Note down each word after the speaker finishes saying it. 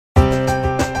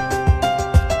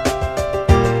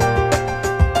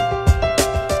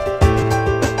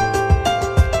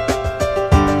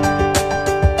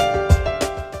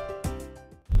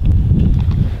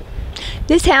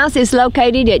This house is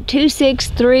located at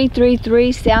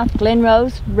 26333 South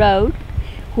Glenrose Road,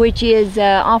 which is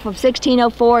off of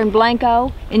 1604 in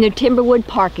Blanco in the Timberwood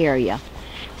Park area.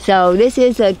 So this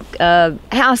is a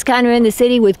house kind of in the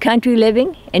city with country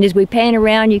living, and as we pan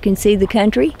around you can see the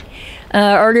country.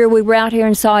 Earlier we were out here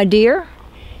and saw a deer.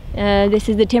 This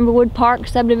is the Timberwood Park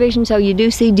subdivision, so you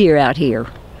do see deer out here.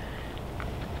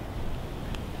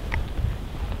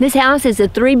 This house is a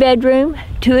 3-bedroom,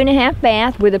 2.5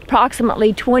 bath with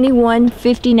approximately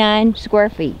 2159 square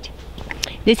feet.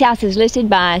 This house is listed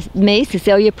by me,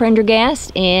 Cecilia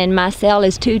Prendergast, and my cell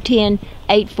is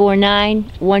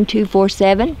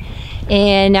 210-849-1247.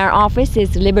 And our office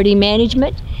is Liberty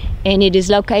Management, and it is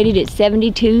located at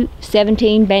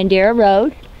 7217 Bandera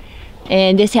Road.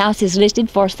 And this house is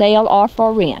listed for sale or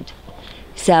for rent.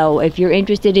 So if you're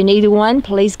interested in either one,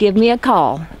 please give me a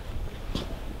call.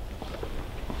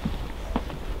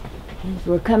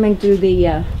 We're coming through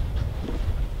the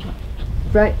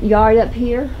front yard up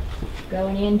here,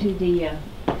 going into the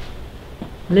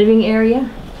living area.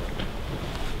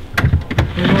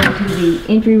 We're going to the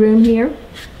entry room here.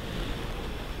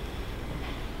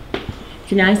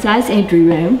 It's a nice size entry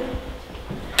room,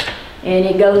 and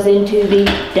it goes into the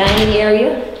dining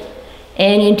area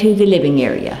and into the living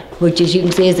area, which, as you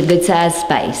can see, is a good sized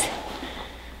space.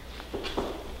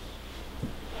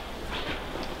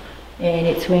 And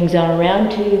it swings on around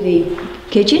to the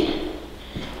kitchen.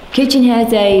 Kitchen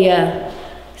has a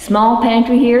small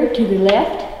pantry here to the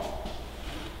left.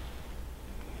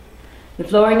 The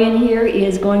flooring in here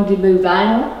is going to be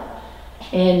vinyl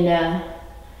and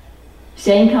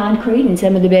stained concrete in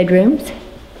some of the bedrooms.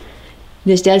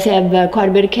 This does have quite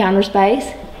a bit of counter space.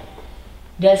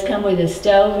 It does come with a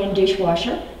stove and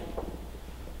dishwasher.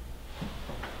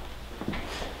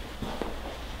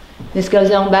 This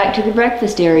goes on back to the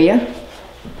breakfast area,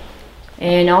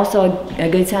 and also a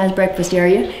good sized breakfast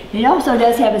area. It also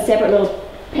does have a separate little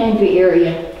pantry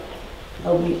area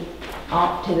over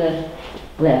off to the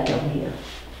left over here.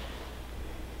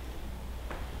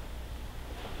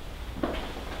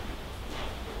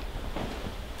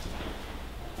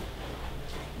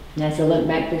 That's a look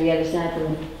back to the other side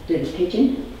to the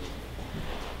kitchen.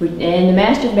 And the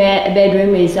master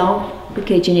bedroom is off the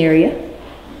kitchen area,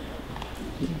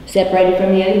 separated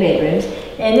from the other bedrooms.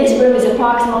 And this room is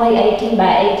approximately 18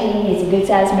 by 18. It's a good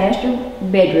sized master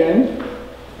bedroom.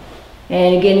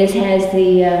 And again, this has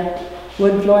the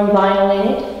wood flooring vinyl in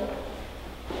it.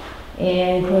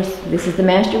 And of course, this is the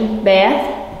master bath.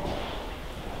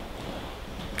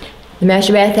 The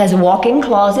master bath has a walk-in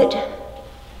closet.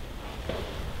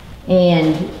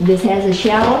 And this has a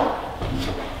shower.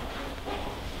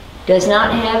 Does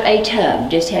not have a tub,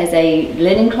 just has a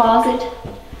linen closet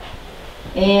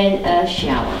and a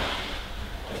shower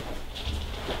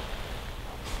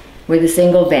with a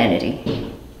single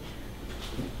vanity.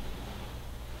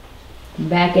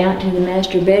 Back out to the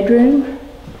master bedroom,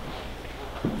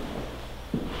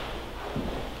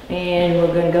 and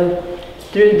we're going to go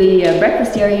through the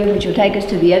breakfast area, which will take us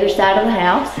to the other side of the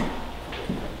house.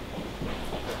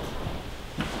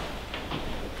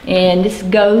 And this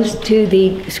goes to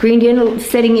the screened-in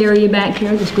sitting area back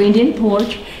here, the screened-in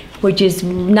porch, which is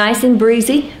nice and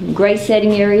breezy, great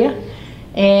setting area.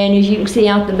 And as you can see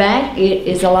out the back, it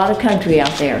is a lot of country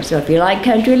out there. So if you like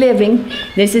country living,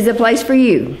 this is a place for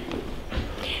you.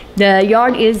 The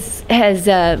yard has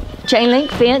chain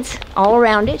link fence all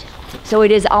around it, so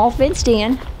it is all fenced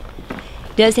in.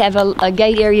 It does have a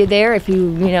gate area there if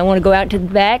you want to go out to the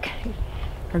back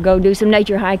or go do some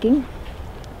nature hiking.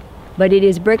 But it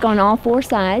is brick on all 4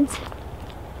 sides.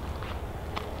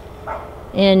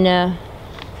 And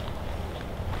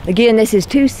again, this is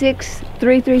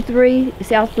 26333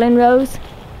 South Glenrose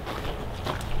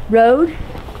Road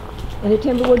in the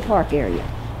Timberwood Park area.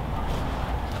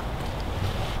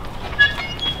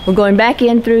 We're going back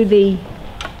in through the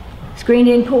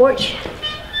screened-in porch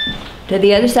to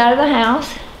the other side of the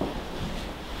house.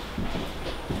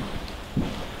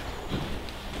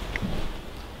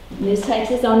 This takes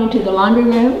us on into the laundry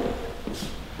room,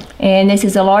 and this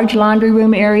is a large laundry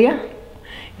room area.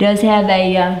 It does have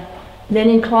a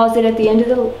linen closet at the end of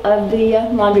the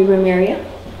laundry room area,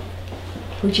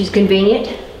 which is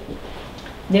convenient.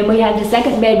 Then we have the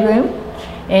second bedroom,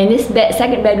 and this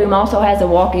second bedroom also has a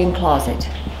walk-in closet.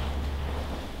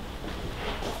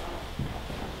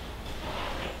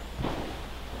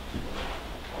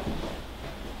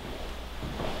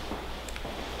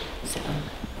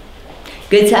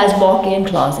 Good sized walk-in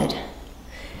closet.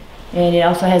 And it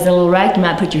also has a little rack. You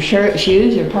might put your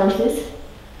shoes or purses.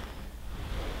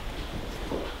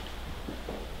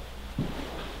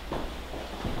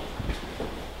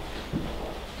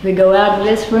 We go out of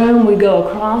this room, we go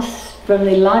across from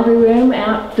the laundry room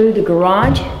out through the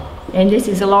garage. And this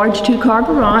is a large 2-car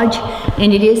garage,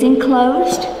 and it is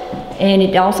enclosed, and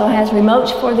it also has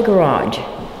remotes for the garage.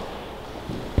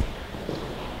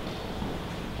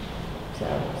 So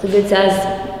it's a good sized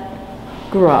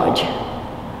garage.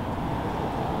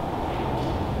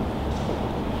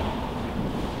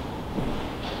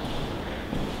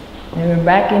 And we're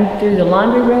back in through the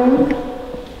laundry room.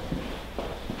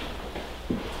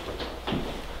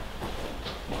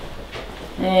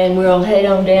 And we'll head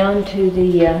on down to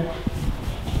the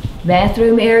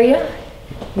bathroom area.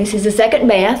 This is the second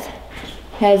bath.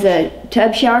 Has a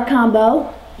tub shower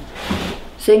combo,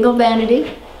 single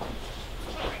vanity.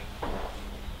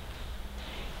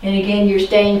 And again, your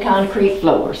stained concrete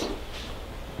floors.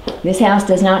 This house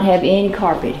does not have any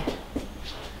carpet.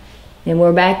 And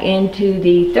we're back into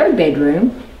the third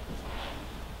bedroom.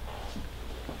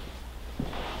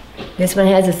 This one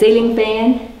has a ceiling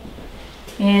fan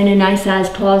and a nice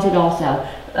sized closet also.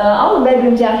 All the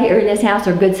bedrooms out here in this house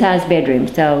are good sized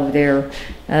bedrooms, so they're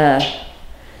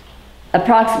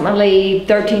approximately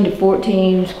 13 to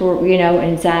 14 square,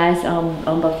 in size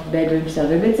on both the bedrooms, so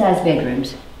they're good sized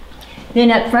bedrooms. Then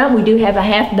up front we do have a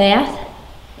half bath,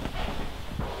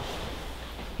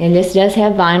 and this does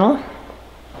have vinyl.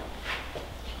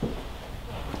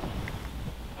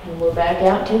 And we're back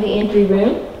out to the entry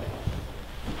room.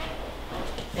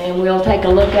 And we'll take a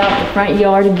look out the front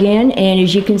yard again, and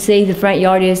as you can see, the front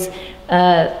yard is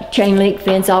chain link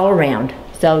fence all around.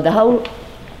 So the whole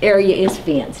area is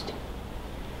fenced.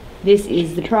 This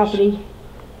is the property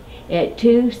at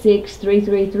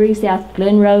 26333 South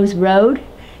Glenrose Road.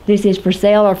 This is for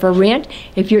sale or for rent.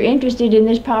 If you're interested in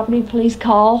this property, please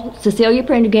call Cecilia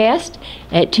Prendergast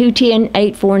at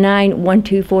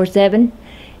 210-849-1247.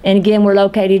 And again, we're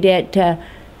located at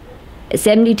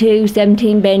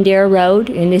 7217 Bandera Road,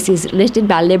 and this is listed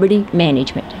by Liberty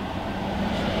Management.